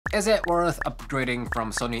Is it worth upgrading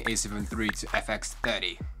from Sony A7III to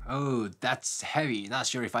FX30? Oh, that's heavy. Not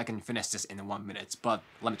sure if I can finish this in 1 minute, but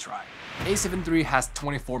let me try. A7III has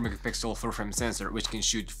 24 megapixel full-frame sensor which can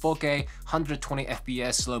shoot 4K, 120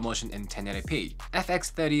 FPS slow motion in 1080p.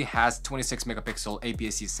 FX30 has 26 megapixel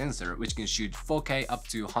APS-C sensor which can shoot 4K up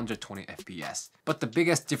to 120 FPS. But the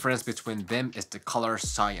biggest difference between them is the color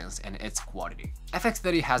science and its quality.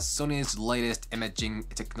 FX30 has Sony's latest imaging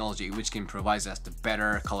technology which can provide us the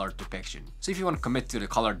better color depiction. So if you want to commit to the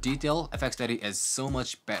color detail, FX30 is so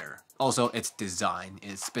much better. Also, its design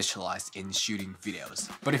is specialized in shooting videos.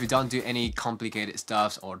 But if you don't do any complicated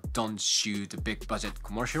stuff or don't shoot a big budget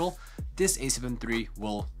commercial, this A7III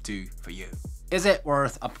will do for you. Is it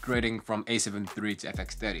worth upgrading from A7III to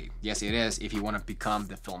FX30? Yes, it is if you want to become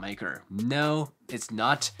the filmmaker. No, it's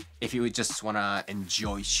not if you just want to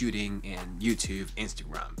enjoy shooting in YouTube,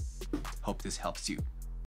 Instagram. Hope this helps you.